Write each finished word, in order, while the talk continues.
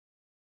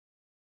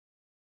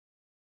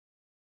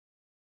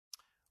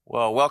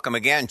Well, welcome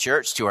again,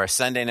 church, to our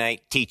Sunday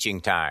night teaching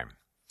time.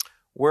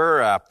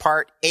 We're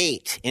part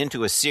 8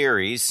 into a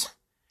series,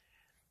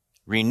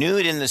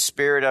 Renewed in the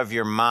Spirit of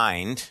Your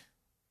Mind,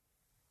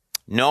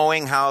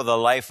 knowing how the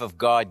life of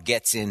God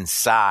gets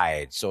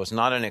inside. So it's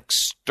not an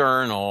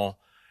external,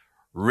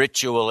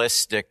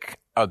 ritualistic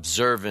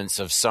observance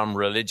of some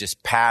religious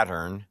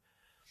pattern,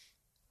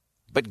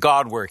 but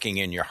God working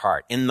in your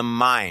heart, in the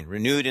mind,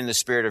 renewed in the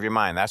spirit of your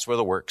mind. That's where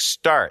the work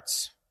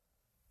starts.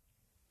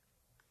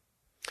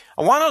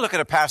 I want to look at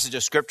a passage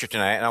of Scripture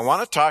tonight, and I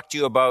want to talk to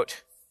you about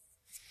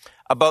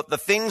the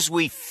things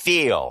we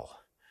feel.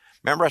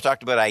 Remember I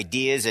talked about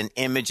ideas and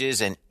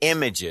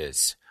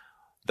images,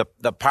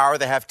 the power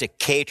they have to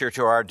cater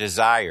to our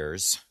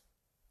desires.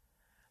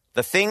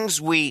 The things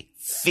we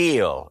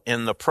feel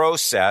in the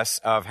process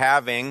of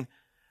having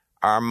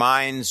our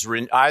minds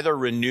either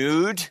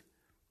renewed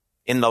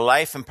in the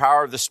life and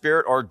power of the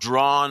Spirit or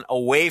drawn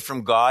away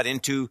from God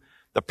into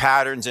the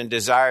patterns and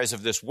desires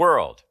of this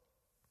world.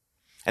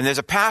 And there's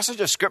a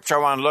passage of Scripture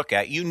I want to look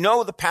at. You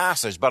know the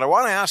passage, but I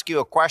want to ask you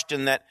a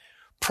question that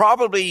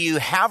probably you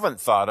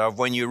haven't thought of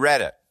when you read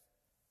it.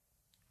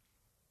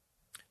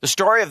 The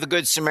story of the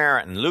Good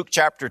Samaritan, Luke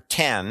chapter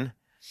 10,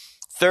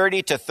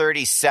 30 to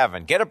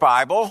 37. Get a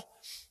Bible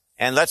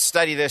and let's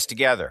study this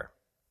together.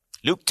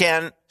 Luke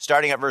 10,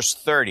 starting at verse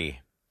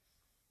 30.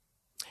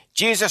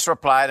 Jesus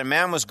replied, "A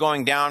man was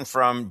going down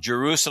from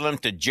Jerusalem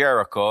to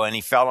Jericho, and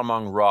he fell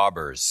among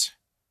robbers,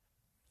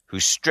 who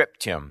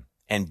stripped him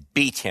and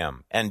beat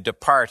him and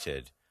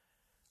departed,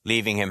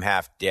 leaving him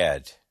half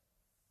dead.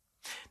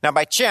 Now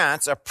by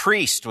chance, a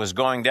priest was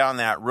going down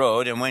that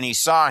road, and when he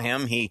saw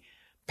him, he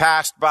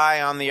passed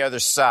by on the other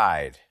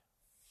side.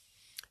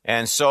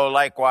 And so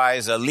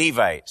likewise a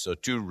Levite," so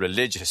two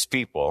religious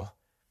people,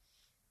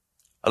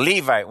 "a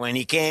Levite, when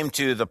he came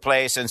to the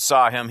place and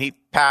saw him, he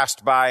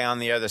passed by on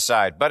the other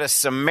side. But a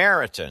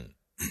Samaritan,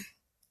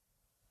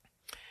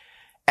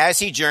 as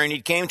he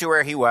journeyed, came to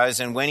where he was,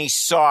 and when he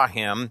saw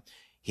him,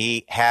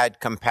 he had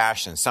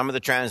compassion." Some of the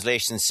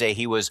translations say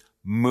he was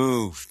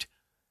moved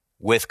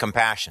with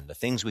compassion, the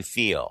things we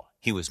feel.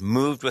 He was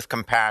moved with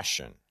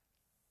compassion.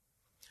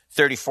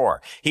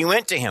 34, "He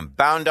went to him,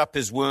 bound up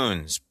his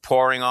wounds,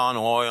 pouring on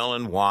oil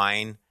and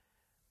wine.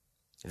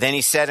 Then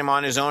he set him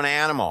on his own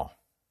animal,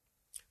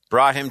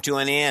 brought him to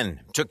an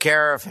inn, took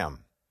care of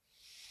him.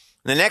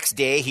 The next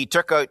day he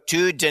took out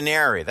 2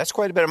 denarii, that's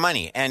quite a bit of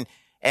money,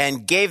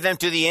 and gave them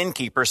to the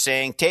innkeeper,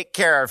 saying, 'Take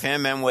care of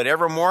him, and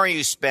whatever more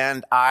you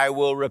spend, I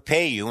will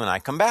repay you when I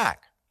come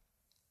back.'"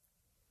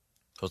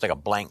 So it's like a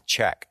blank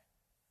check.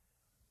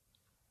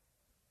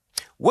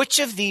 Which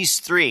of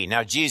these 3,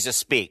 now Jesus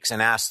speaks and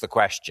asks the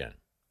question.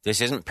 This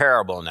isn't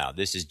parable now.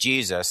 This is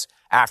Jesus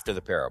after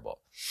the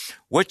parable.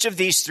 Which of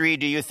these 3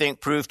 do you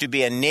think proved to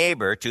be a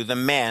neighbor to the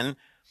man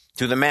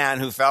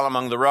who fell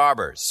among the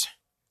robbers?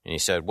 And he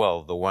said,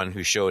 "Well, the one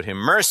who showed him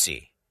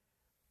mercy."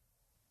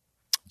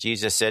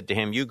 Jesus said to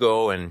him, "You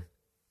go and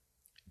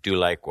do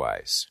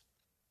likewise."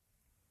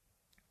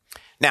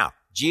 Now,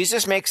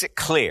 Jesus makes it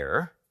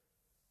clear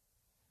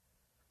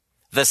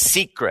the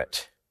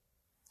secret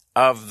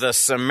of the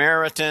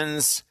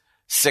Samaritan's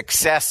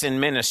success in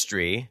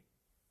ministry.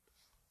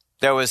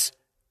 There was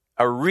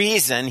a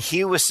reason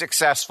he was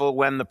successful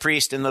when the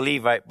priest and the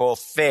Levite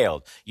both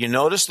failed. You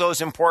notice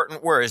those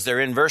important words. They're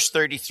in verse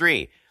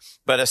 33.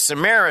 "But a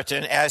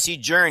Samaritan, as he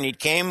journeyed,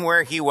 came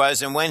where he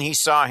was, and when he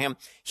saw him,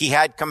 he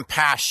had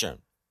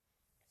compassion."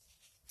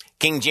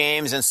 King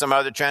James and some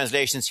other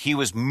translations, he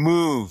was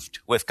moved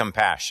with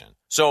compassion.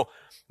 So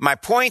my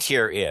point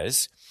here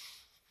is,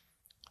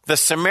 the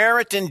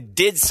Samaritan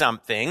did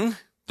something,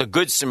 the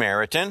Good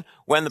Samaritan,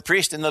 when the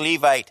priest and the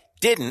Levite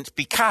didn't,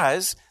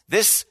 because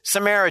this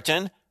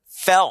Samaritan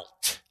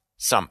felt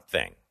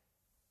something.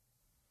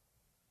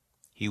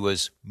 He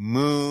was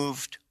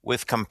moved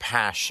with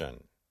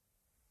compassion.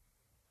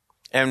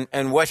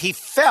 And what he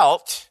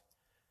felt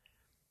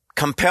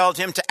compelled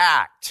him to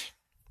act.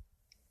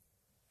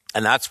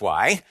 And that's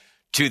why,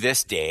 to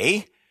this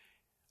day,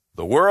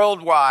 the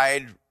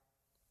worldwide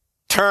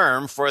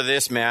term for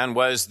this man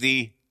was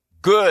the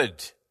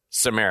Good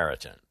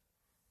Samaritan.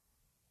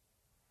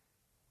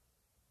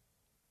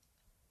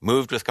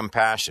 Moved with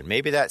compassion.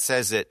 Maybe that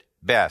says it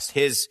best.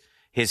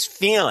 His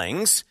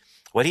feelings,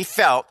 what he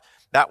felt,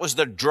 that was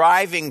the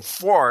driving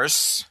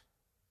force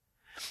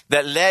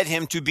that led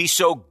him to be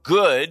so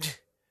good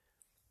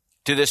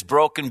to this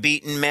broken,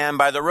 beaten man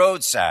by the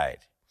roadside.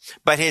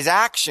 But his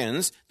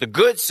actions, the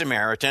Good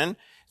Samaritan,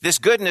 this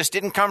goodness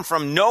didn't come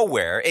from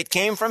nowhere. It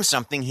came from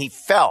something he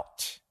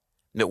felt.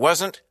 It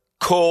wasn't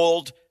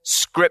cold,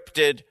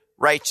 scripted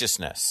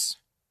righteousness.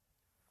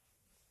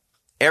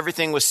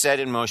 Everything was set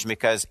in motion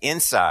because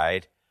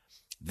inside,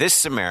 this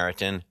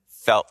Samaritan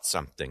felt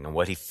something, and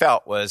what he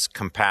felt was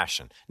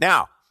compassion.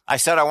 Now, I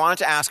said I wanted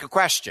to ask a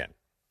question.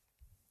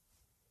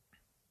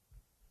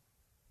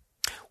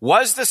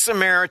 Was the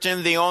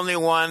Samaritan the only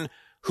one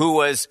who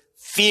was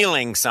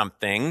feeling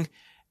something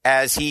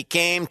as he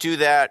came to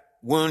that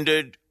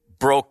wounded,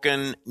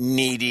 broken,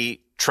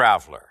 needy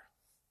traveler?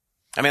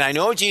 I mean, I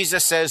know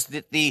Jesus says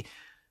that the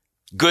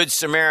Good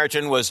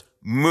Samaritan was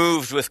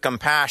moved with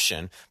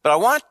compassion. But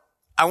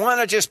I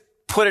want to just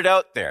put it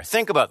out there.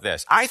 Think about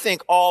this. I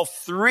think all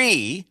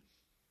three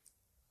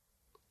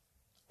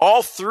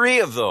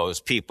of those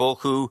people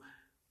who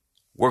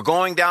were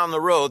going down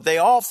the road, they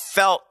all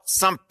felt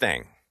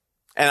something.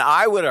 And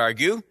I would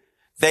argue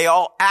they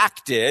all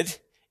acted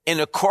in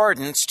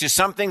accordance to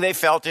something they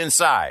felt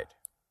inside.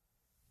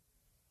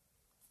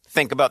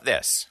 Think about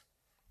this.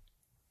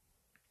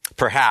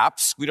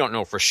 Perhaps, we don't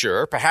know for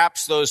sure,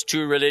 perhaps those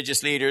two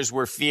religious leaders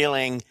were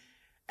feeling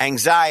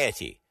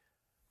anxiety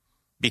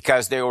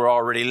because they were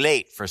already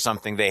late for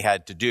something they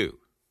had to do.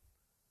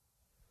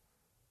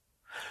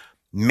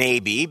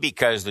 Maybe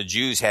because the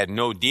Jews had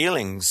no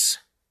dealings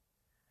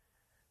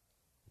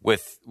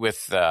with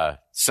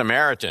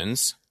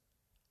Samaritans.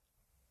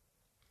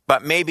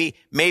 But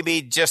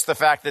maybe just the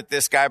fact that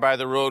this guy by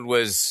the road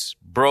was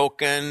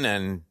broken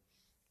and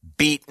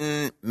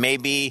beaten,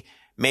 maybe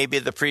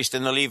the priest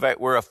and the Levite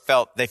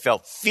they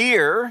felt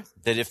fear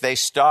that if they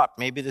stopped,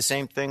 maybe the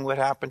same thing would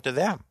happen to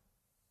them.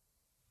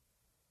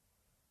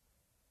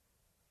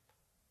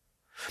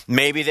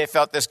 Maybe they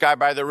felt this guy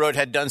by the road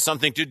had done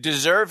something to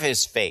deserve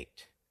his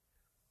fate.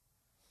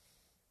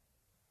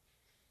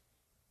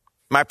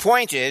 My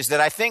point is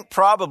that I think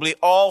probably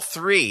all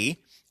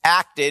three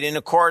acted in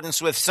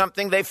accordance with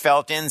something they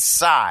felt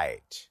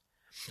inside.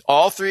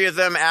 All three of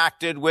them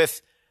acted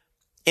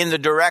in the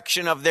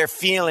direction of their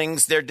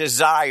feelings, their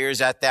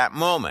desires at that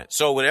moment.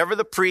 So whatever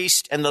the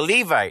priest and the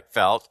Levite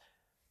felt,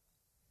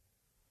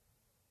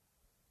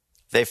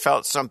 they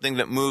felt something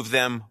that moved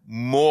them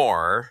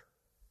more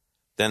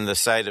than the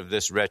sight of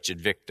this wretched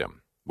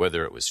victim,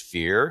 whether it was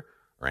fear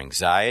or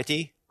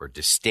anxiety or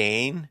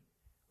disdain,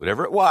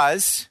 whatever it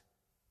was.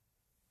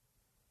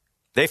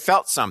 They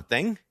felt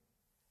something,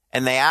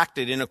 and they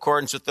acted in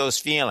accordance with those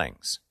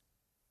feelings.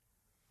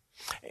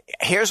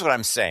 Here's what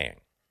I'm saying.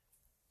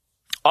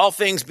 All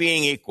things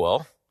being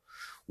equal,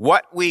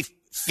 what we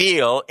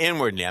feel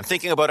inwardly, I'm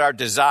thinking about our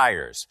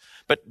desires,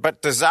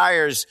 but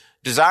desires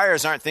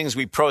aren't things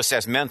we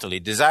process mentally.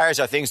 Desires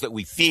are things that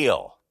we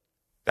feel.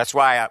 That's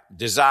why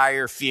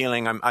desire,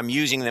 feeling, I'm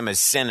using them as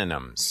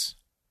synonyms.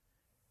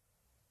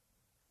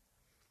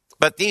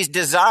 But these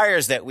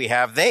desires that we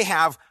have, they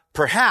have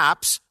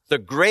perhaps the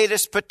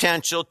greatest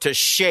potential to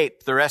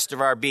shape the rest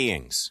of our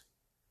beings.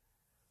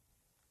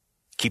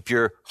 Keep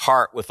your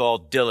heart with all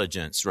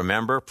diligence.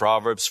 Remember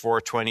Proverbs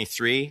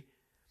 4:23,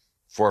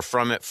 for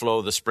from it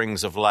flow the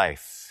springs of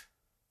life.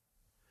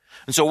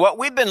 And so what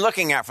we've been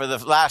looking at for the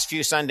last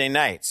few Sunday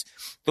nights,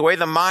 the way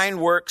the mind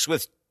works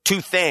with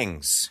two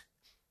things.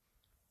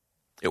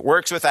 It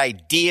works with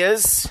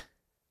ideas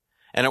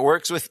and it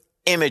works with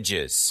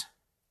images.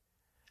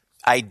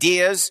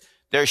 Ideas,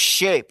 they're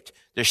shaped.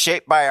 They're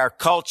shaped by our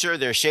culture.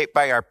 They're shaped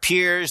by our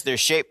peers. They're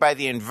shaped by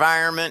the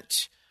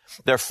environment.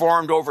 They're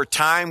formed over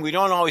time. We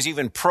don't always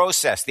even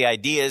process the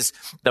ideas,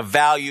 the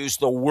values,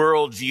 the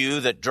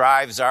worldview that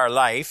drives our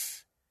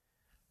life.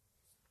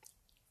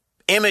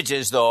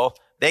 Images, though,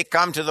 they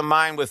come to the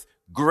mind with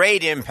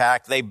great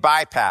impact. They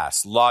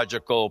bypass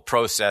logical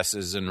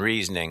processes and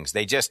reasonings.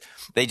 They just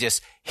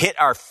hit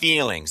our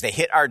feelings. They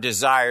hit our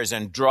desires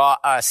and draw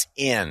us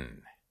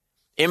in.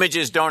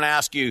 Images don't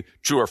ask you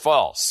true or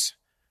false.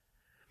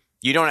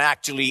 You don't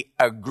actually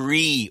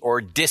agree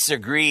or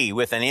disagree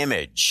with an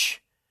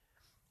image.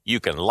 You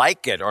can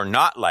like it or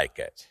not like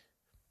it,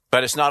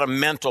 but it's not a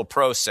mental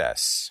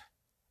process.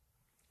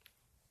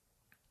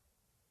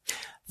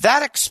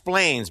 That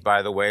explains,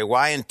 by the way,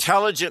 why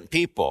intelligent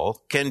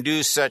people can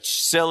do such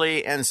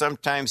silly and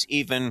sometimes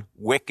even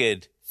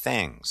wicked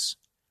things.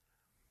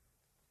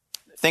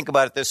 Think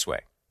about it this way.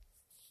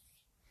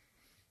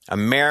 A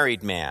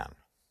married man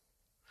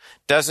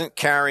doesn't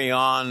carry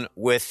on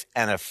with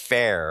an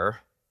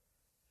affair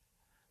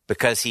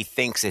because he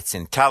thinks it's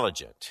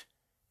intelligent.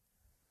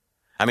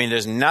 I mean,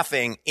 there's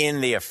nothing in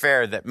the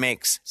affair that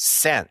makes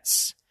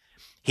sense.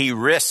 He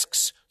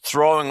risks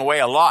throwing away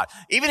a lot.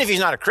 Even if he's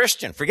not a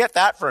Christian, forget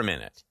that for a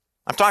minute.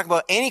 I'm talking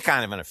about any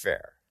kind of an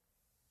affair.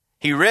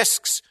 He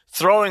risks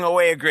throwing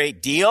away a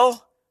great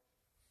deal.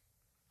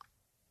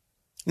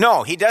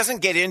 No, he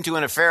doesn't get into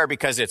an affair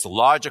because it's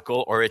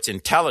logical or it's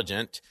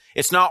intelligent.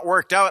 It's not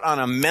worked out on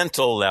a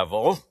mental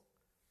level.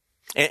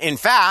 In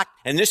fact,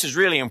 and this is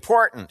really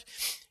important,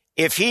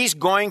 if he's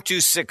going to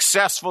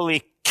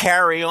successfully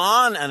carry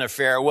on an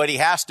affair, what he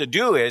has to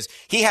do is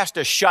he has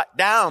to shut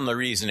down the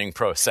reasoning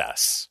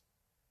process.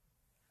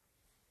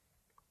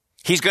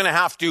 He's going to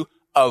have to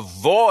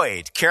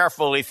avoid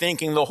carefully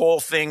thinking the whole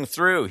thing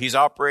through. He's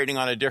operating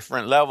on a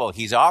different level.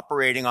 He's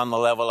operating on the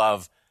level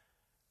of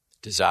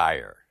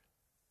desire,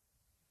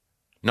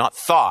 not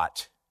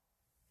thought,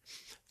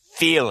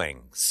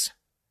 feelings,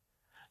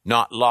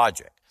 not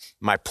logic.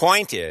 My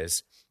point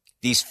is,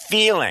 these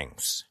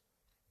feelings,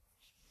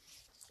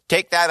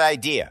 take that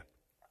idea.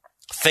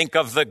 Think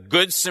of the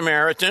Good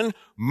Samaritan,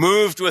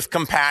 moved with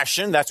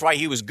compassion. That's why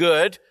he was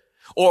good.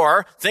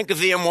 Or think of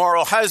the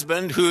immoral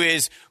husband who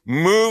is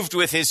moved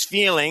with his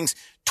feelings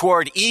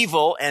toward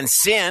evil and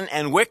sin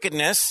and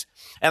wickedness.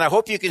 And I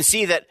hope you can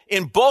see that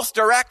in both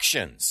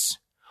directions,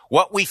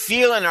 What we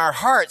feel in our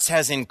hearts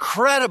has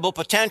incredible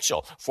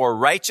potential for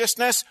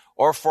righteousness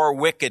or for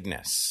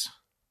wickedness.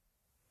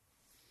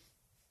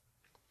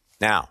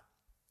 Now,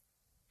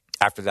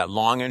 after that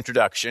long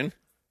introduction,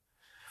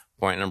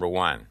 point number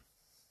 1.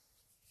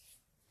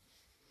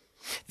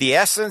 The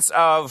essence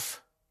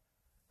of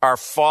our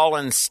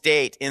fallen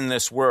state in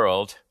this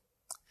world,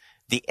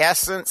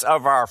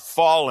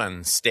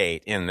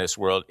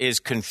 is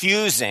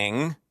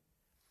confusing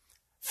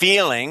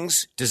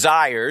feelings,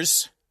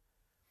 desires,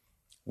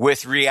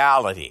 with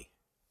reality.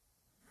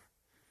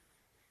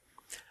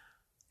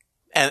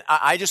 And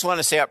I just want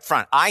to say up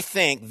front, I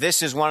think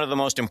this is one of the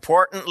most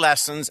important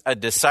lessons a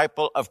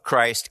disciple of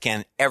Christ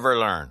can ever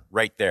learn,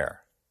 right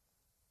there.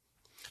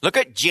 Look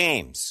at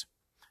James,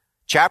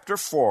 chapter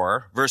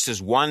 4,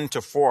 verses 1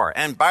 to 4.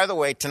 And by the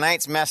way,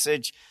 tonight's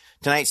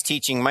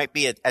teaching might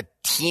be a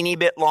teeny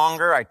bit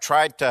longer. I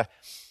tried to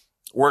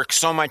work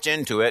so much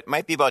into it.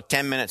 Might be about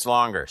 10 minutes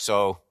longer.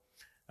 So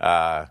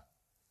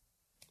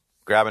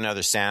grab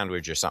another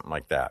sandwich or something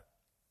like that.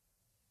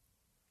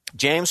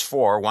 James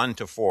 4, 1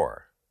 to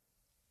 4.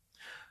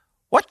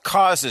 What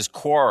causes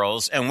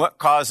quarrels and what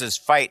causes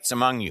fights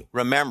among you?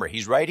 Remember,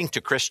 he's writing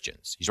to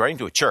Christians. He's writing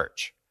to a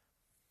church.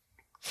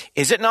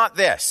 Is it not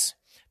this,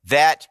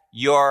 that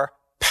your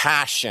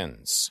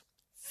passions,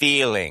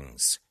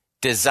 feelings,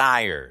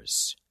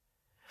 desires,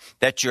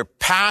 that your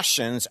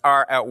passions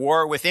are at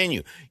war within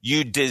you?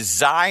 You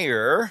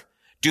desire,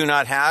 do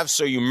not have,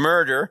 so you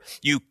murder.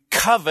 You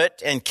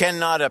covet and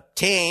cannot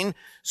obtain,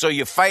 so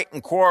you fight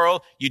and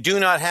quarrel. You do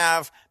not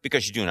have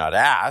because you do not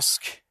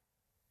ask.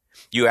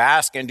 You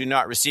ask and do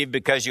not receive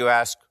because you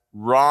ask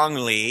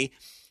wrongly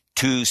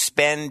to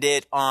spend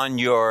it on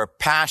your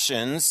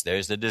passions.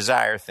 There's the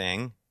desire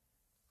thing.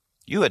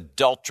 You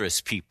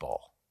adulterous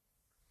people.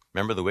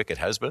 Remember the wicked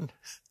husband?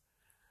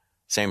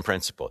 Same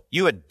principle.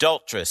 You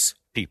adulterous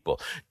people.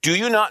 Do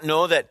you not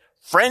know that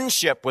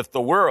friendship with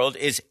the world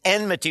is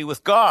enmity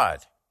with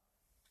God?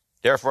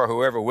 Therefore,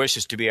 whoever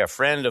wishes to be a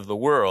friend of the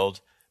world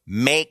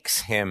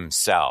makes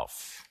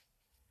himself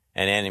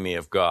an enemy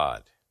of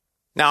God.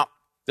 Now,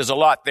 there's a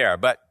lot there,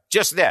 but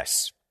just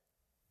this.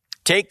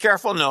 Take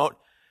careful note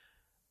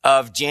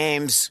of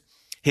James,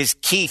 his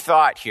key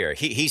thought here.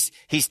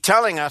 He's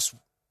telling us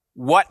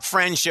what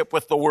friendship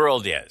with the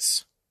world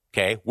is.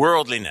 Okay,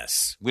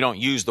 worldliness. We don't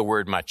use the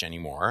word much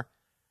anymore.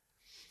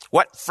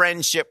 What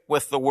friendship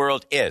with the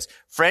world is.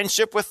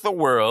 Friendship with the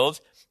world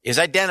is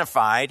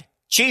identified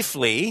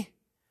chiefly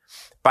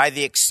by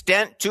the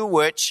extent to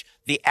which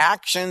the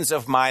actions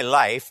of my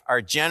life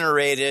are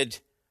generated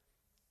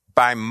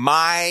by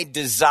my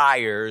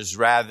desires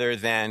rather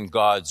than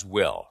God's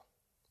will.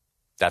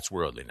 That's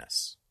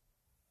worldliness.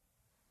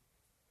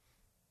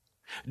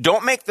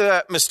 Don't make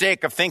the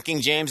mistake of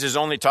thinking James is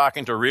only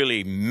talking to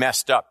really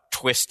messed up,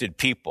 twisted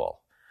people.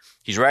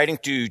 He's writing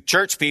to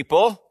church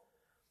people.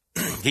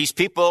 These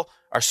people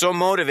are so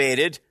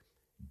motivated,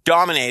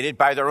 dominated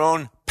by their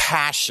own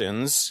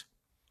passions,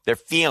 their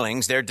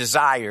feelings, their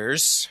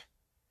desires,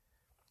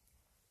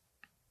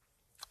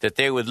 that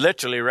they would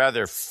literally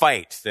rather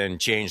fight than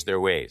change their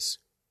ways.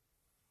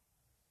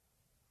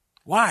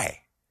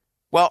 Why?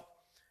 Well,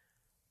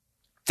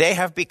 they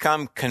have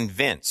become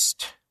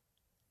convinced.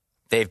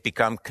 They've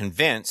become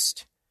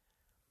convinced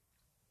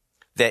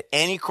that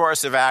any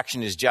course of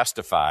action is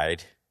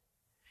justified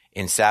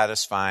in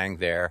satisfying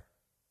their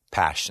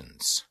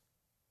passions,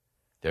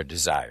 their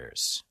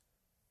desires.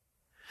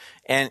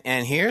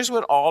 And here's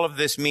what all of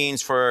this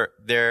means for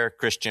their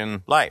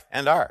Christian life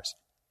and ours.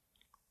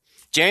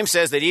 James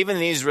says that even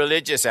these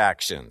religious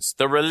actions,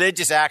 the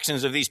religious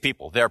actions of these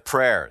people, their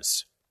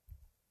prayers,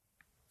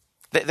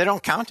 they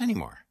don't count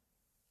anymore.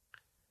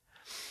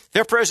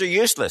 Their prayers are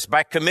useless.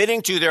 By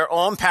committing to their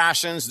own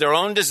passions, their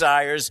own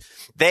desires,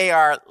 they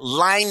are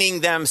lining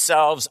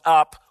themselves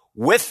up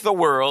with the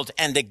world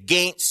and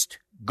against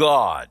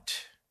God.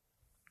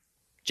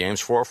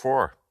 James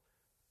 4:4.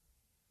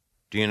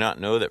 Do you not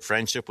know that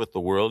friendship with the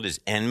world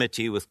is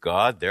enmity with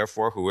God?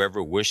 Therefore,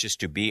 whoever wishes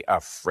to be a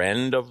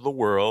friend of the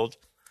world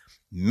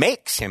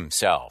makes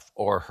himself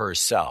or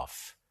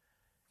herself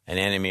an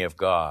enemy of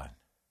God.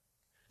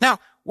 Now,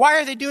 why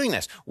are they doing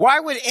this?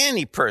 Why would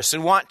any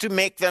person want to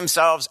make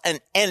themselves an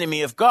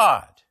enemy of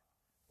God?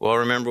 Well,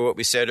 remember what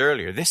we said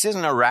earlier. This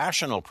isn't a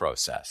rational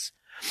process.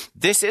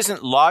 This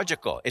isn't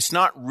logical. It's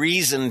not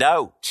reasoned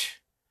out.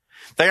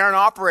 They aren't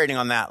operating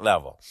on that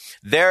level.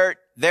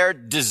 Their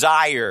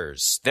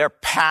desires, their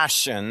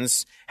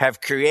passions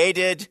have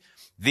created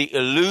the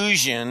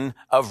illusion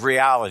of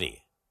reality.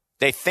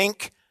 They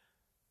think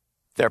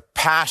their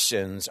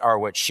passions are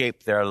what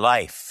shape their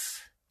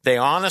life. They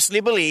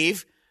honestly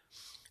believe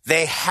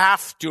they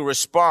have to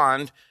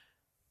respond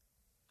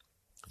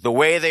the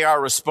way they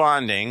are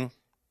responding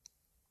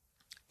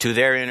to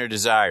their inner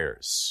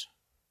desires.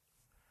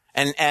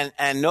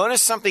 And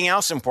notice something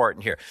else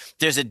important here.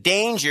 There's a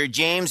danger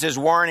James is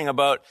warning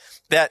about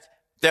that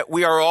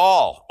we are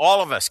all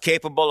of us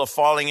capable of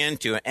falling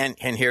into,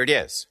 and here it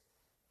is.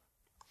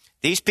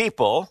 These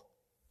people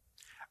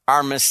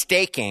are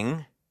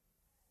mistaking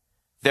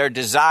their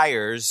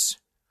desires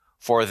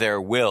for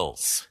their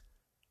wills.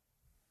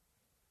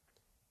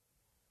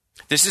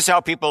 This is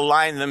how people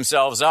line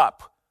themselves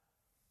up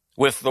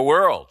with the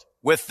world,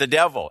 with the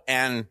devil,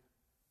 and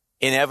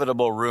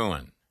inevitable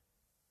ruin.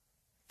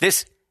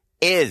 This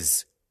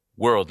is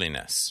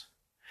worldliness.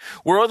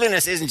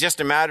 Worldliness isn't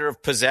just a matter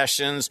of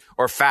possessions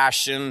or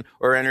fashion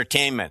or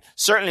entertainment.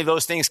 Certainly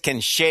those things can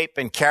shape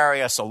and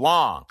carry us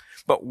along.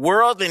 But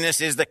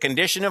worldliness is the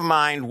condition of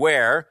mind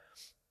where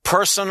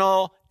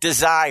personal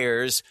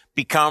desires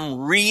become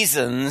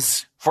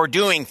reasons for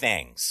doing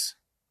things.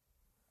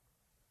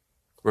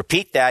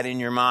 Repeat that in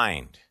your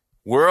mind.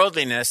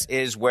 Worldliness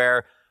is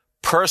where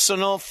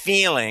personal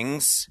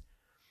feelings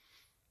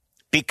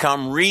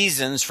become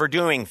reasons for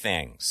doing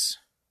things.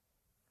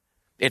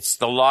 It's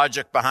the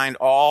logic behind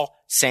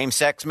all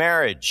same-sex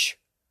marriage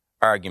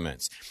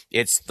arguments.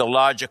 It's the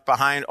logic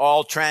behind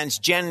all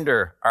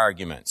transgender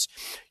arguments.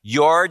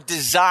 Your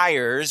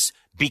desires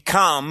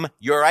become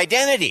your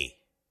identity.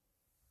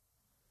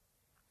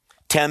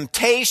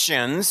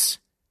 Temptations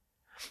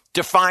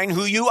define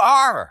who you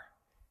are.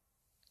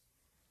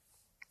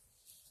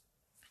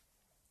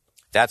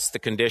 That's the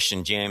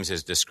condition James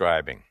is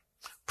describing.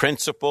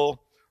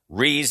 Principle,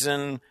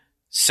 reason,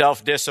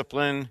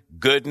 self-discipline,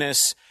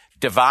 goodness,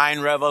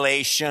 divine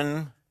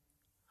revelation,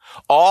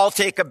 all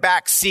take a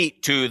back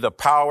seat to the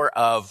power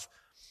of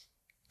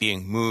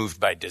being moved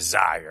by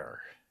desire.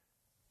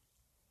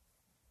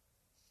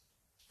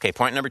 Okay,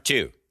 point number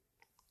 2.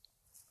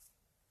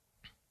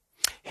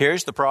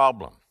 Here's the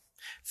problem.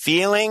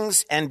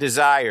 Feelings and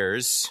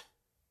desires,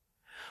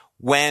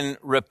 when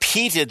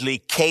repeatedly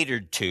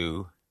catered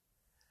to,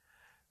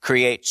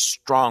 create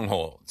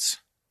strongholds.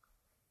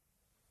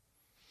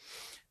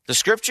 The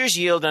scriptures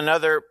yield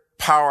another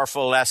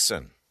powerful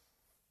lesson.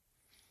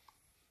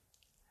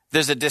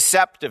 There's a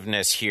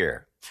deceptiveness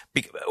here.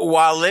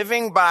 While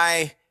living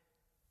by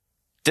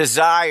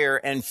desire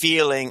and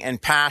feeling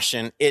and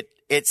passion,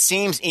 it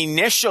seems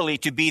initially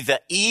to be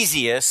the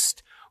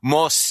easiest,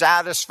 most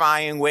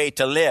satisfying way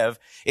to live.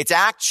 It's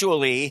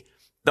actually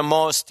the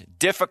most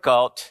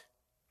difficult,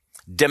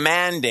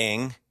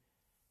 demanding,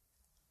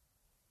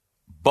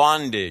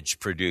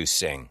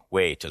 bondage-producing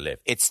way to live.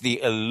 It's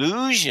the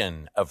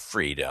illusion of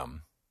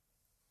freedom,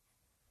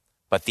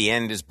 but the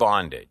end is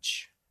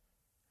bondage.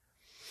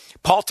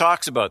 Paul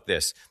talks about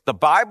this. The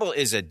Bible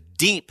is a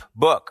deep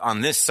book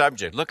on this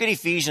subject. Look at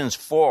Ephesians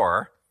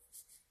 4,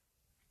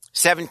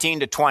 17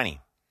 to 20.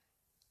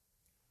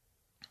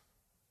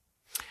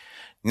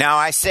 Now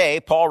I say,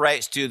 Paul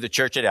writes to the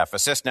church at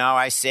Ephesus, now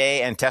I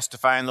say and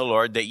testify in the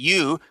Lord that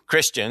you,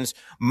 Christians,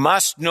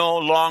 must no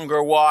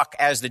longer walk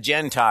as the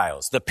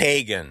Gentiles, the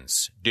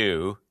pagans,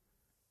 do.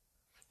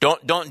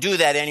 Don't do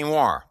that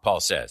anymore, Paul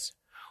says.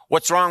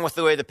 What's wrong with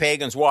the way the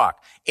pagans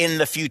walk? In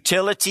the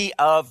futility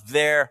of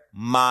their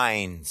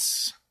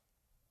minds.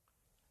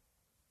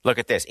 Look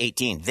at this,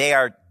 18. They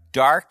are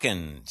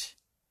darkened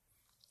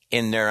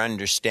in their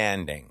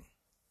understanding,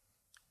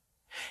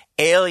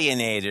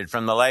 alienated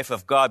from the life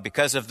of God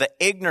because of the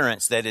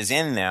ignorance that is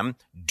in them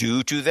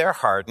due to their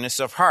hardness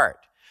of heart.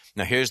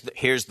 Now here's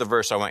the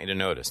verse I want you to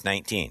notice,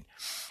 19.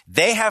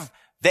 They have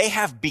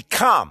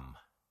become,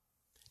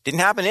 didn't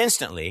happen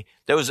instantly,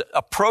 there was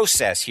a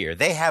process here.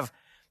 They have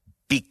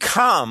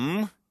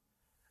become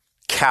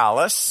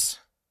callous,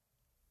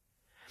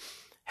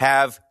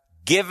 have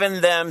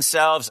given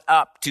themselves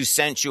up to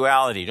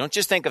sensuality. Don't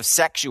just think of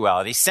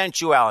sexuality,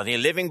 sensuality,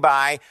 living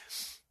by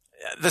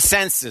the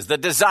senses, the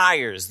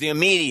desires, the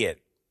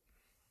immediate.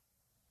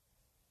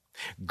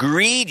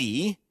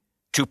 Greedy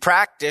to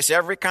practice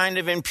every kind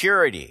of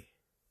impurity.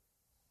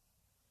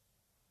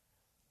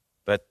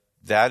 But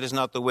that is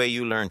not the way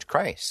you learned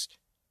Christ.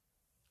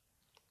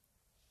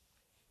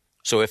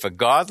 So if a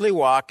godly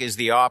walk is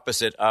the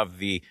opposite of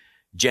the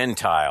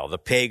Gentile, the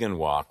pagan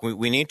walk,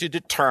 we need to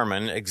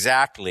determine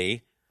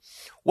exactly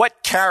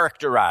what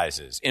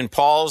characterizes, in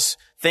Paul's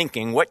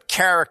thinking, what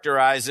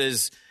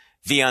characterizes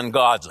the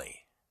ungodly.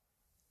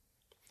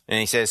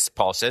 And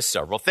Paul says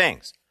several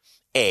things.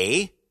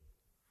 A,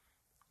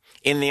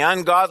 in the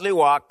ungodly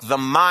walk, the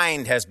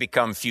mind has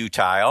become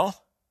futile.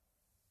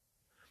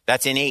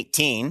 That's in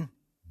 18,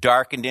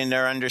 darkened in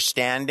their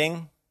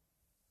understanding.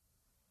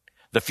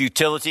 The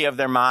futility of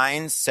their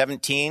minds,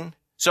 17.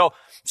 So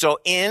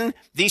in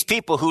these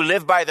people who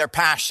live by their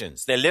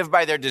passions, they live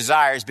by their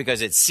desires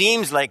because it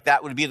seems like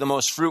that would be the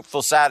most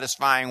fruitful,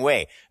 satisfying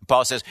way.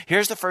 Paul says,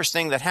 here's the first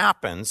thing that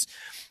happens.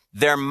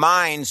 Their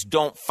minds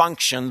don't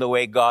function the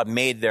way God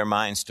made their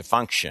minds to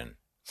function.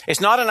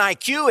 It's not an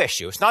IQ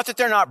issue. It's not that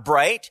they're not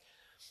bright.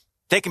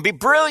 They can be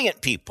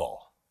brilliant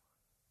people.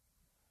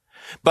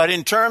 But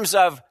in terms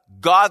of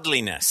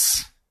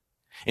godliness,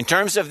 in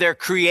terms of their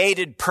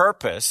created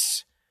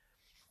purpose,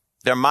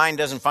 their mind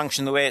doesn't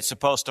function the way it's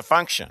supposed to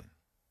function.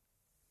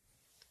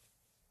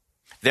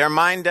 Their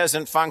mind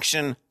doesn't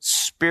function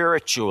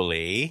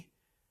spiritually,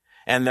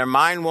 and their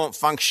mind won't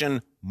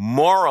function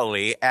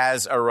morally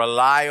as a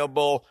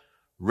reliable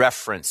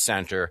reference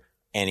center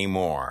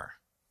anymore.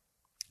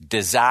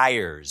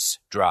 Desires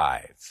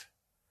drive,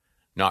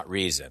 not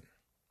reason.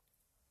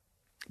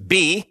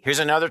 B, here's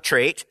another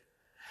trait.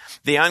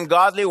 The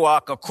ungodly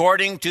walk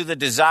according to the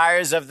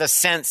desires of the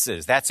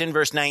senses. That's in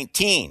verse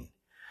 19.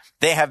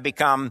 They have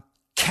become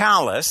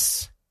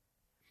callous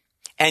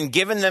and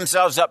given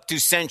themselves up to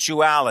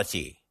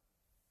sensuality,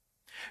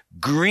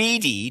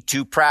 greedy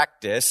to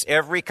practice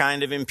every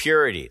kind of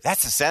impurity.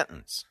 That's a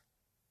sentence.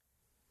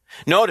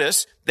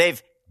 Notice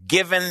they've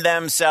given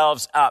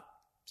themselves up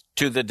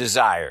to the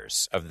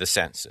desires of the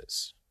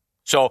senses.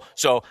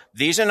 So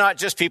these are not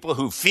just people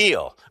who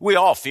feel. We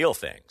all feel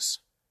things.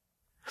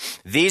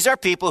 These are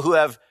people who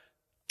have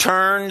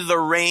turned the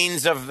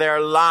reins of their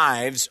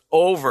lives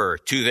over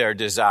to their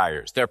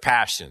desires, their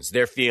passions,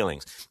 their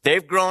feelings.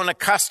 They've grown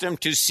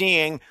accustomed to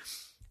seeing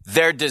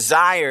their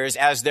desires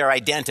as their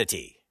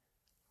identity.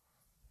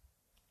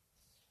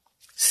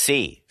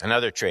 C,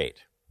 another trait.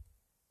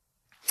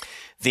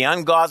 The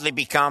ungodly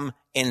become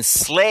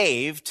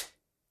enslaved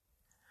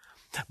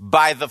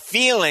by the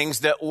feelings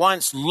that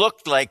once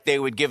looked like they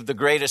would give the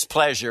greatest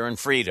pleasure and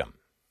freedom.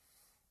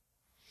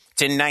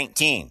 It's in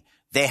 19.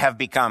 They have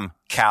become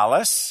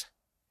callous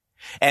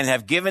and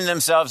have given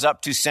themselves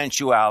up to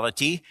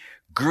sensuality,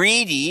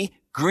 greedy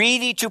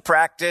to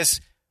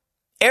practice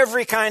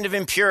every kind of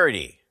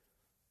impurity.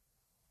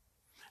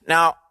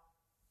 Now,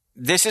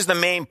 this is the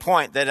main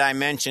point that I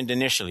mentioned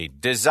initially.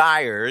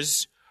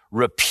 Desires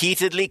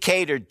repeatedly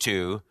catered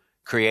to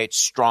create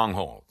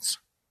strongholds.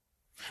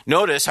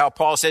 Notice how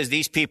Paul says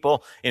these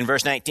people in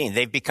verse 19,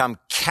 they've become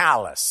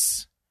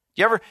callous.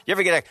 You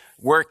ever get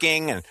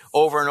working and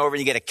over,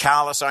 you get a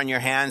callus on your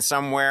hand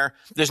somewhere?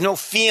 There's no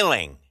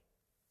feeling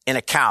in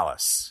a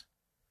callus.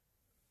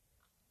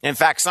 In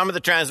fact, some of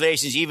the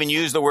translations even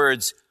use the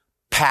words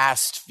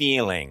past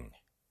feeling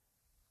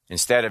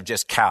instead of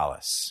just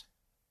callous.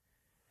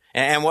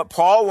 And what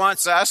Paul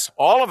wants us,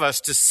 all of us,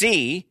 to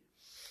see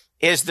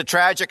is the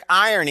tragic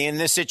irony in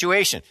this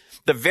situation.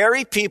 The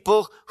very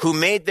people who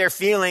made their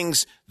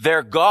feelings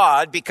their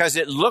God because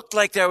it looked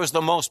like there was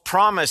the most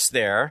promise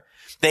there,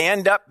 they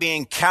end up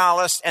being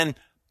callous and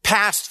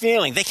past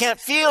feeling. They can't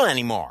feel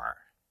anymore.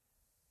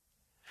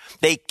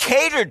 They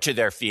catered to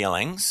their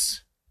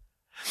feelings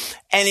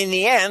and in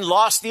the end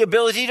lost the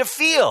ability to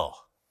feel.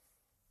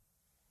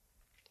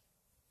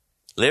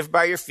 Live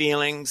by your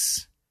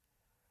feelings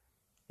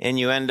and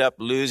you end up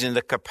losing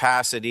the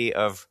capacity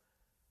of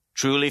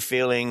truly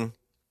feeling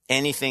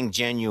anything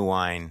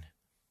genuine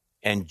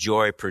and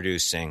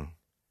joy-producing. And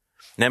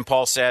then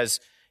Paul says,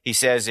 he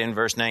says in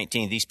verse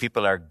 19, these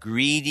people are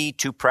greedy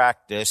to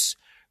practice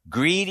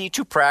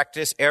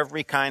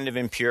every kind of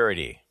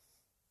impurity.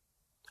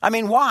 I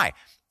mean, why?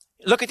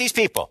 Look at these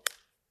people.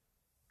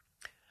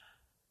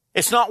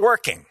 It's not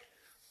working.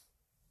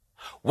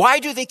 Why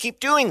do they keep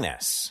doing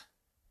this?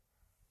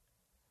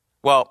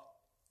 Well,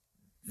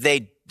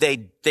 they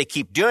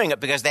keep doing it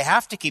because they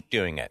have to keep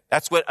doing it.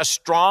 That's what a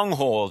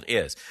stronghold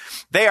is.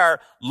 They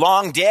are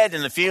long dead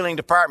in the feeling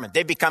department.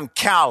 They become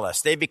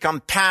callous. They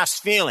become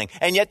past feeling,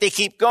 and yet they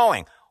keep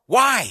going.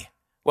 Why?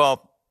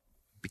 Well,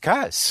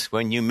 because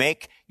when you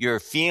make your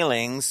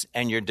feelings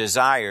and your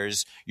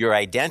desires your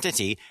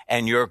identity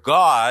and your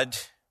God,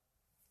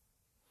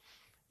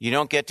 you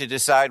don't get to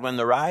decide when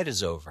the ride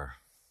is over.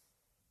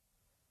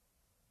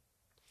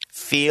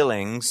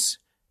 Feelings,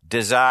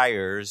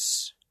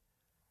 desires,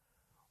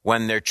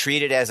 when they're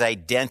treated as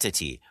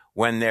identity,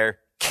 when they're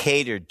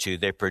catered to,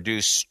 they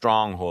produce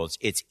strongholds.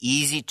 It's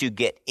easy to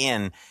get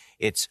in.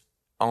 It's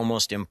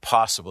almost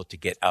impossible to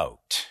get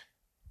out.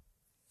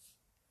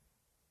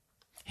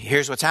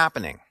 Here's what's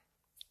happening.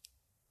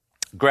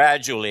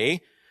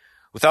 Gradually,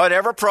 without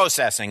ever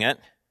processing it,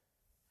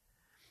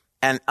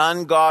 an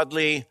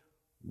ungodly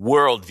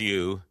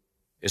worldview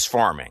is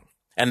forming.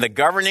 And the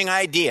governing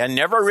idea,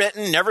 never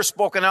written, never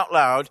spoken out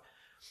loud,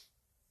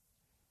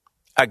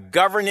 a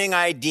governing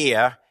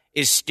idea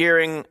is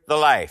steering the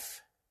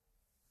life.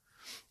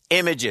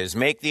 Images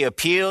make the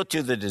appeal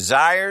to the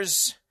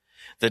desires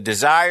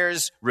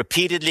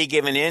repeatedly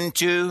given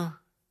into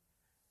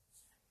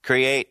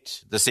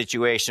create the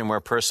situation where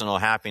personal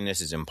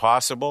happiness is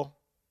impossible.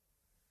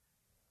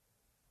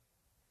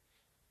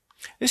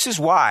 This is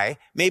why,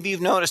 maybe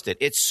you've noticed it,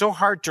 it's so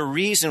hard to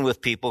reason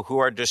with people who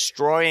are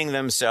destroying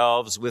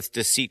themselves with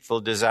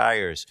deceitful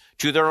desires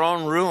to their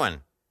own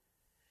ruin.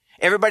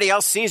 Everybody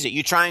else sees it.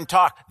 You try and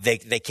talk. They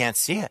can't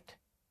see it.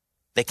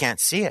 They can't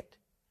see it.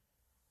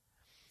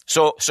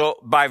 So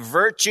by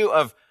virtue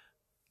of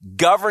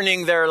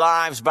governing their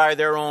lives by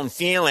their own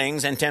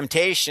feelings and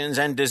temptations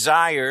and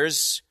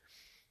desires,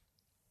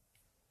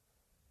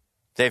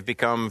 they've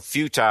become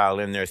futile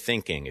in their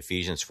thinking.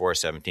 Ephesians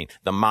 4:17.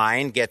 The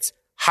mind gets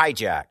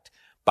hijacked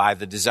by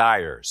the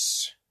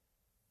desires.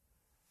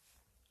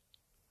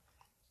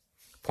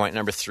 Point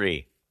number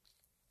 3.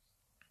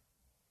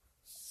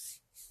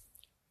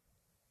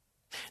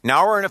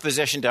 Now we're in a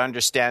position to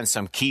understand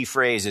some key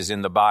phrases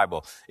in the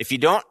Bible. If you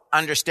don't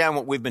understand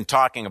what we've been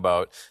talking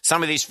about,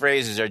 some of these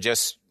phrases are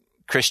just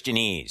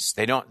Christianese.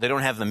 They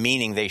don't have the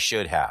meaning they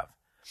should have.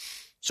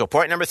 So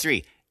point number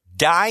 3,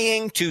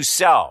 dying to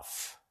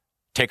self.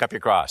 Take up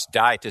your cross.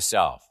 Die to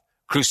self.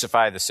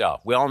 Crucify the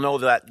self. We all know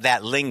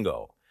that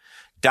lingo.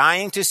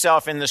 Dying to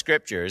self in the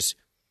scriptures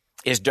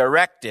is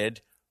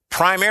directed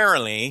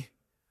primarily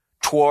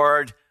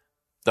toward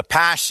the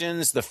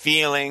passions, the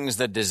feelings,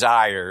 the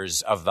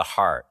desires of the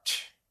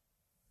heart.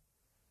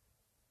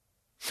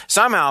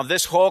 Somehow,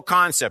 this whole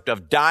concept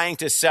of dying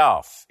to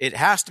self, it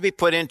has to be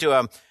put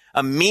into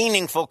a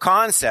meaningful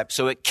concept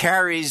so it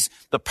carries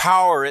the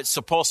power it's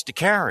supposed to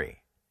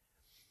carry.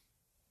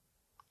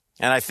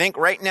 And I think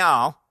right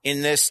now,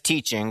 in this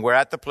teaching, we're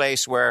at the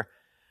place where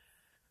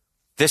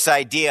this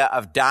idea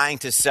of dying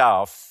to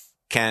self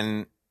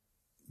can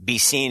be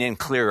seen in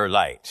clearer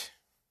light.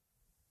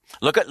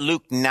 Look at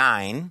Luke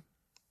 9,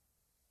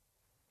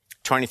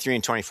 23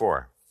 and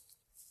 24.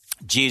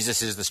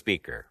 Jesus is the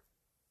speaker.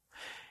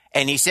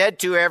 And he said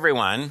to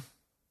everyone,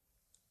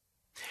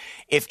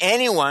 if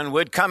anyone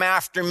would come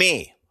after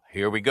me,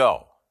 here we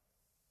go,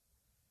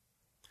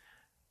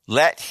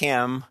 let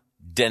him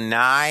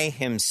deny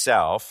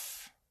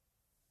himself,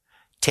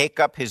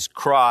 take up his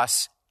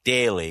cross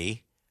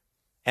daily,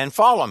 and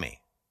follow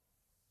me.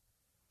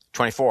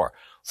 24.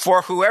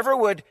 For whoever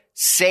would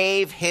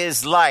save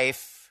his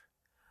life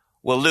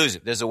will lose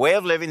it. There's a way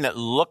of living that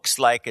looks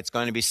like it's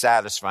going to be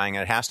satisfying,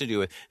 and it has to do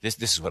with this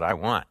is what I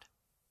want.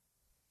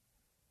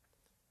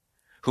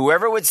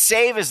 Whoever would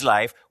save his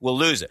life will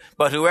lose it.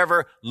 But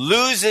whoever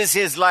loses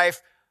his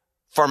life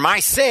for my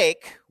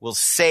sake will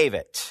save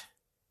it.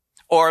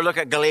 Or look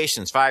at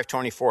Galatians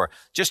 5:24.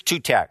 Just two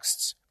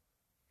texts.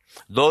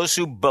 Those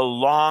who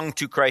belong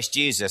to Christ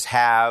Jesus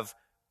have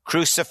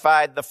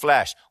crucified the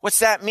flesh. What's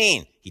that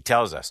mean? He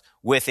tells us,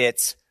 with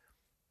its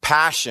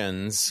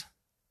passions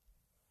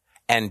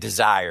and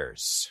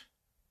desires.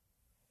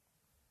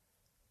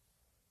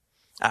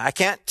 I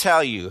can't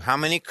tell you how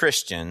many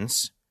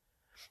Christians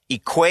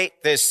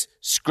equate this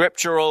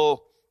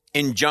scriptural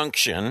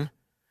injunction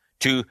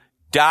to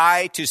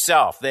die to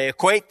self. They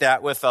equate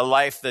that with a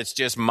life that's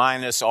just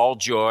minus all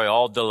joy,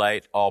 all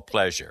delight, all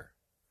pleasure.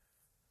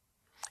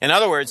 In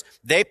other words,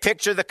 they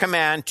picture the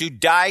command to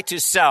die to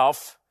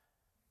self.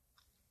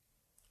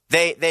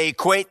 They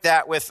equate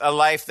that with a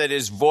life that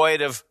is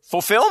void of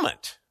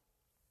fulfillment.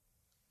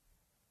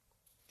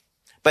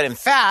 But in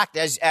fact,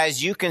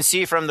 as you can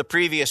see from the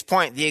previous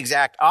point, the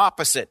exact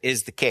opposite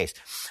is the case.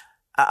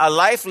 A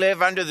life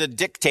lived under the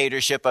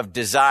dictatorship of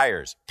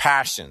desires,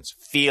 passions,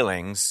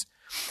 feelings,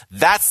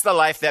 that's the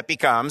life that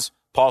becomes,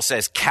 Paul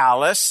says,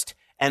 calloused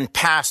and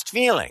past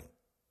feeling.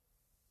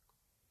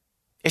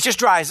 It just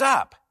dries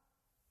up.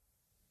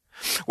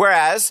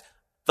 Whereas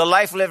the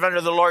life lived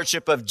under the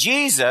lordship of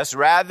Jesus,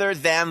 rather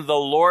than the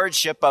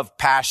lordship of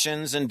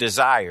passions and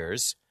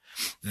desires,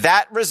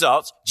 that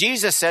results,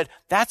 Jesus said,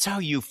 that's how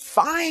you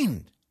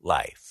find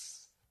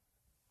life.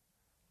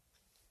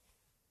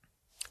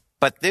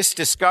 But this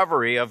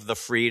discovery of the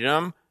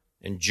freedom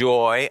and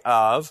joy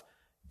of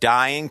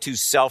dying to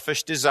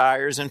selfish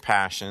desires and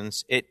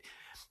passions,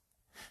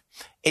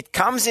 it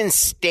comes in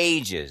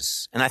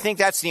stages. And I think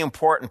that's the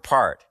important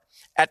part.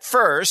 At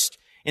first,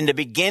 in the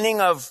beginning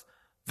of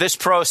this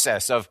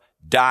process of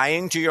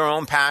dying to your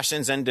own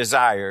passions and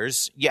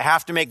desires, you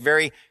have to make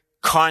very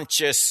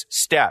conscious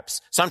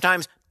steps,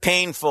 sometimes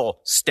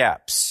painful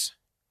steps.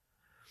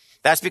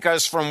 That's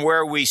because from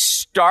where we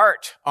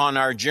start on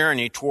our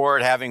journey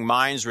toward having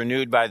minds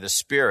renewed by the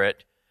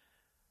Spirit,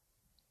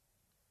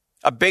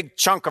 a big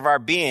chunk of our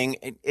being,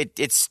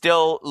 it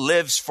still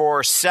lives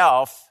for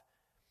self,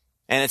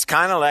 and it's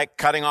kind of like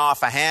cutting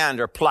off a hand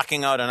or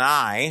plucking out an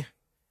eye.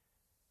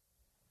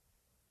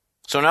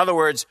 So in other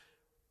words,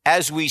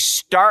 as we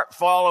start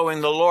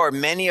following the Lord,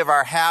 many of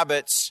our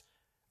habits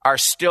are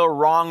still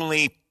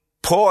wrongly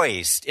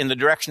poised in the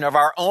direction of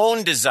our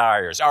own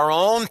desires, our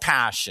own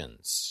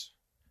passions.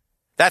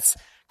 That's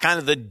kind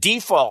of the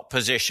default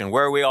position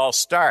where we all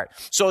start.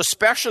 So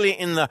especially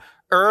in the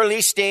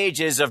early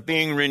stages of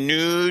being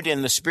renewed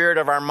in the spirit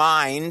of our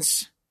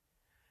minds,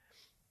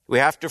 we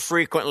have to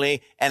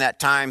frequently and at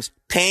times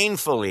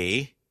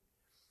painfully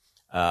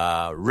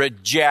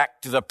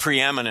reject the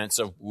preeminence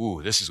of,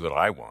 this is what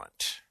I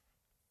want.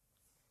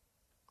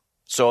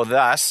 So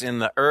thus, in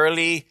the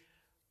early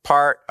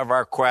part of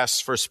our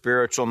quest for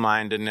spiritual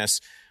mindedness,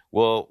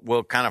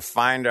 we'll kind of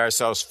find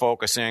ourselves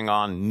focusing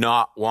on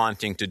not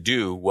wanting to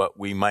do what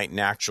we might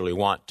naturally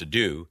want to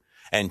do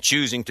and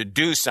choosing to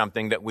do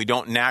something that we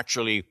don't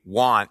naturally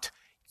want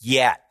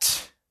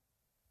yet.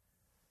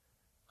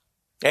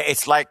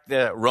 It's like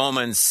the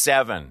Romans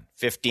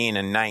 7:15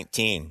 and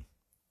 19.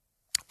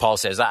 Paul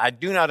says, I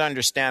do not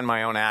understand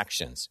my own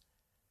actions,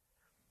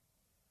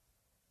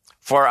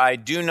 for I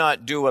do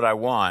not do what I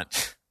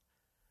want,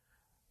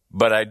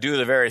 but I do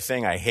the very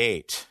thing I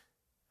hate.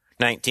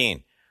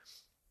 19.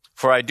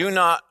 For I do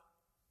not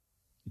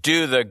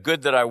do the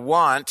good that I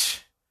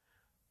want,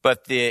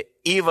 but the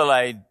evil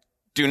I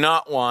do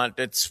not want,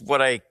 it's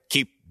what I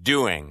keep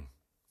doing.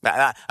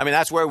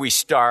 That's where we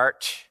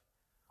start.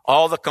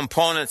 All the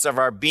components of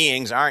our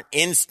beings aren't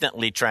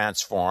instantly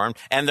transformed,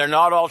 and they're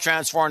not all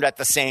transformed at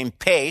the same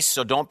pace,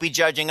 so don't be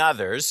judging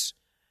others.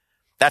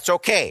 That's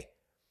okay.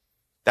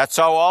 That's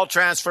how all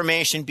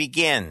transformation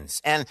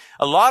begins. And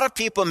a lot of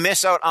people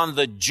miss out on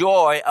the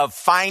joy of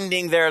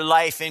finding their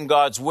life in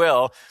God's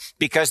will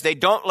because they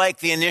don't like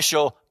the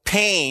initial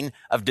pain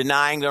of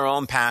denying their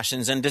own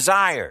passions and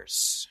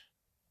desires.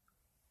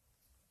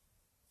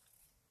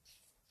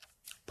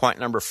 Point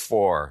number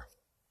 4.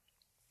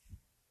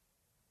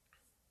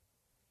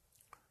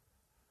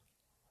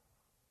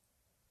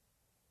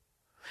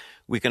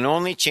 We can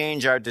only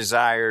change our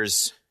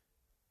desires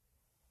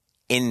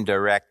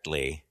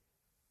indirectly,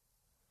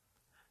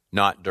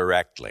 not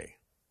directly.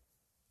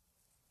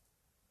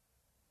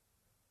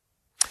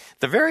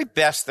 The very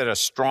best that a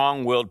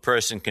strong-willed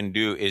person can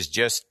do is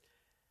just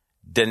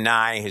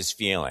deny his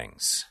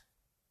feelings.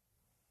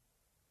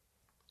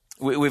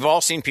 We've all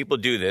seen people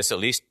do this, at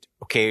least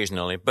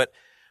occasionally, but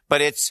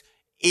it's,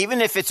 even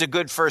if it's a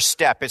good first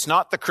step, it's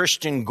not the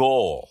Christian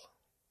goal.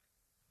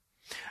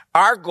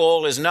 Our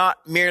goal is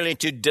not merely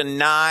to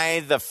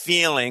deny the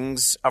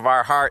feelings of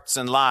our hearts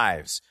and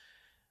lives.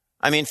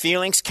 I mean,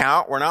 feelings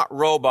count. We're not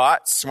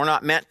robots. We're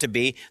not meant to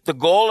be. The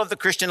goal of the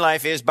Christian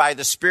life is, by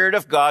the Spirit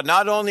of God,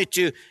 not only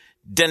to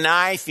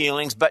deny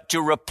feelings, but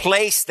to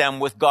replace them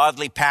with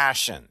godly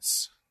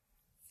passions.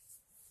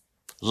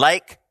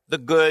 Like the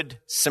Good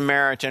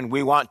Samaritan,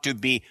 we want to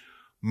be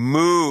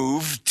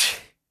moved,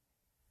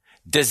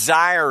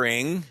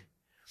 desiring,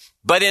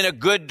 but in a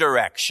good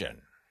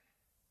direction.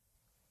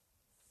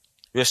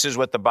 This is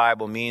what the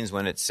Bible means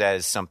when it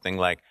says something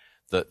like,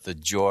 the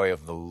joy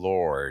of the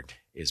Lord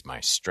is my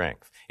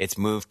strength. It's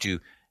moved to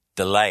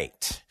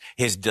delight.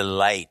 His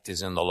delight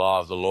is in the law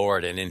of the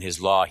Lord, and in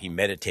his law he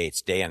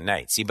meditates day and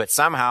night. See, but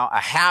somehow a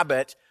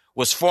habit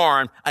was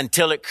formed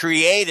until it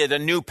created a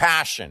new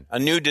passion, a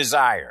new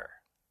desire.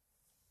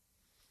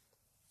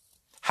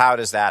 How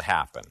does that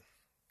happen?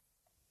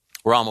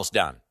 We're almost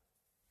done.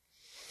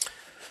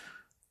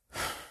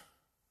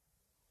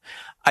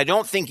 I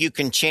don't think you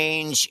can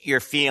change your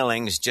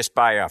feelings just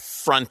by a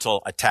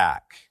frontal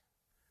attack.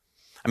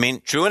 I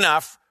mean, true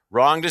enough,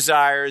 wrong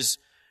desires,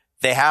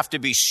 they have to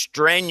be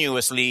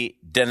strenuously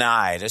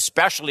denied,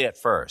 especially at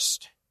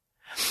first.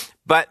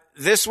 But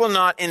this will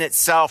not in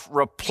itself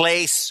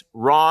replace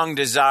wrong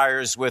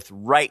desires with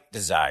right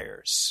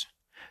desires.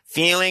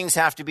 Feelings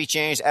have to be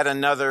changed at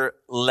another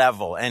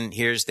level, and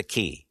here's the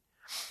key.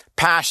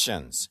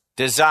 Passions,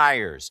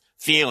 desires,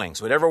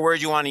 feelings, whatever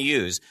word you want to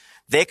use,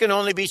 they can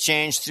only be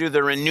changed through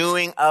the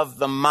renewing of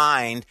the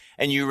mind,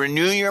 and you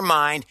renew your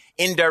mind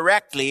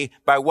indirectly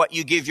by what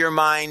you give your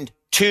mind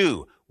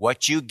to.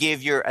 What you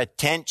give your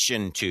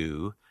attention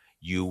to,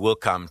 you will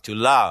come to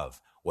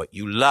love. What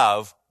you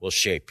love will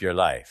shape your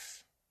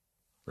life.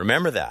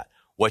 Remember that.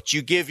 What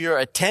you give your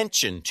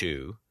attention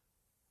to,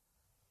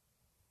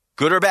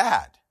 good or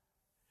bad,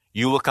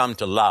 you will come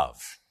to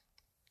love.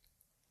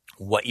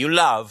 What you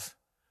love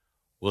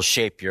will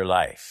shape your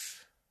life.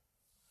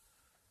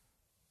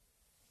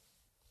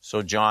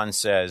 So John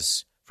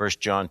says, 1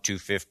 John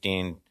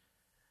 2:15,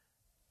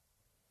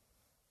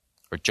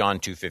 or John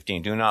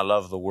 2:15, do not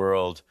love the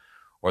world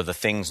or the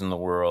things in the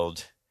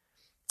world.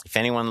 If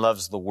anyone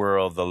loves the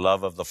world, the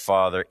love of the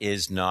Father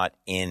is not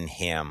in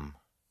him.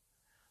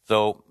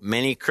 Though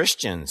many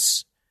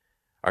Christians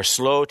are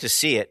slow to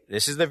see it,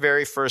 this is the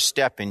very first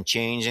step in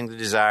changing the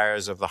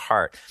desires of the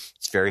heart.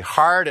 It's very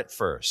hard at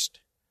first,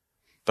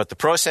 but the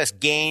process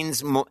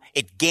gains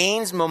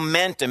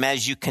momentum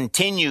as you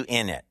continue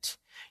in it.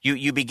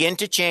 You begin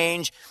to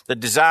change the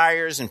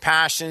desires and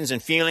passions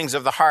and feelings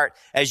of the heart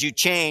as you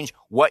change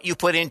what you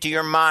put into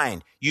your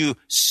mind. You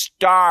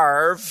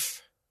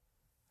starve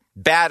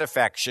bad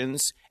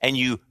affections and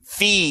you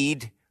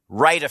feed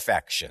right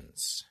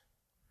affections.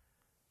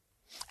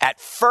 At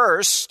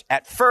first,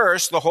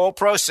 the whole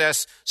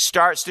process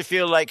starts to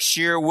feel like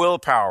sheer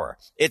willpower.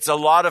 It's a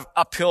lot of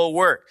uphill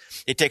work.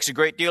 It takes a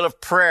great deal of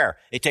prayer.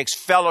 It takes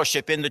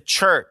fellowship in the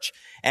church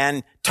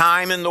and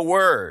time in the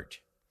Word.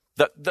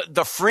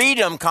 The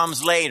freedom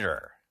comes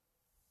later.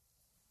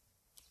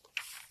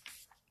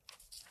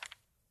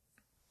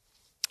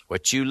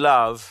 What you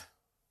love,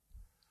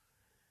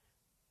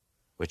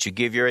 what you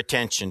give your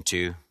attention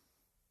to,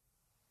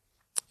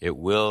 it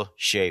will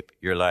shape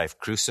your life.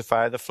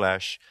 Crucify the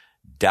flesh,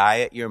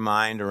 diet your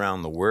mind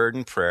around the Word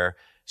and prayer.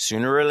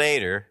 Sooner or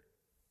later,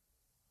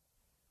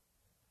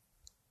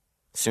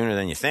 sooner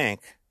than you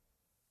think,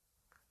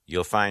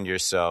 you'll find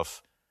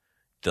yourself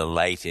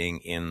delighting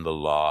in the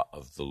law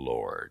of the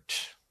Lord.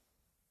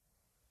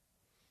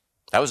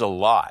 That was a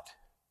lot.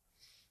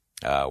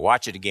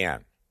 Watch it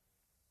again.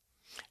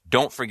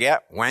 Don't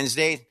forget,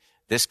 Wednesday,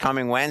 this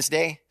coming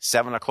Wednesday,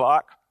 7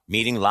 o'clock,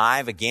 meeting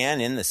live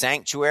again in the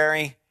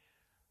sanctuary.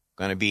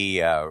 Going to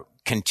be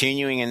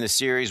continuing in the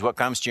series, What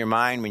Comes to Your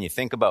Mind When You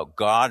Think About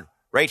God?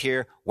 Right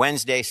here,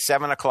 Wednesday,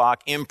 7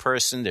 o'clock, in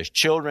person. There's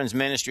children's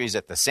ministries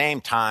at the same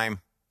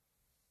time.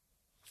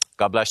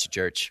 God bless you,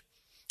 church.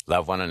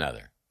 Love one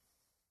another.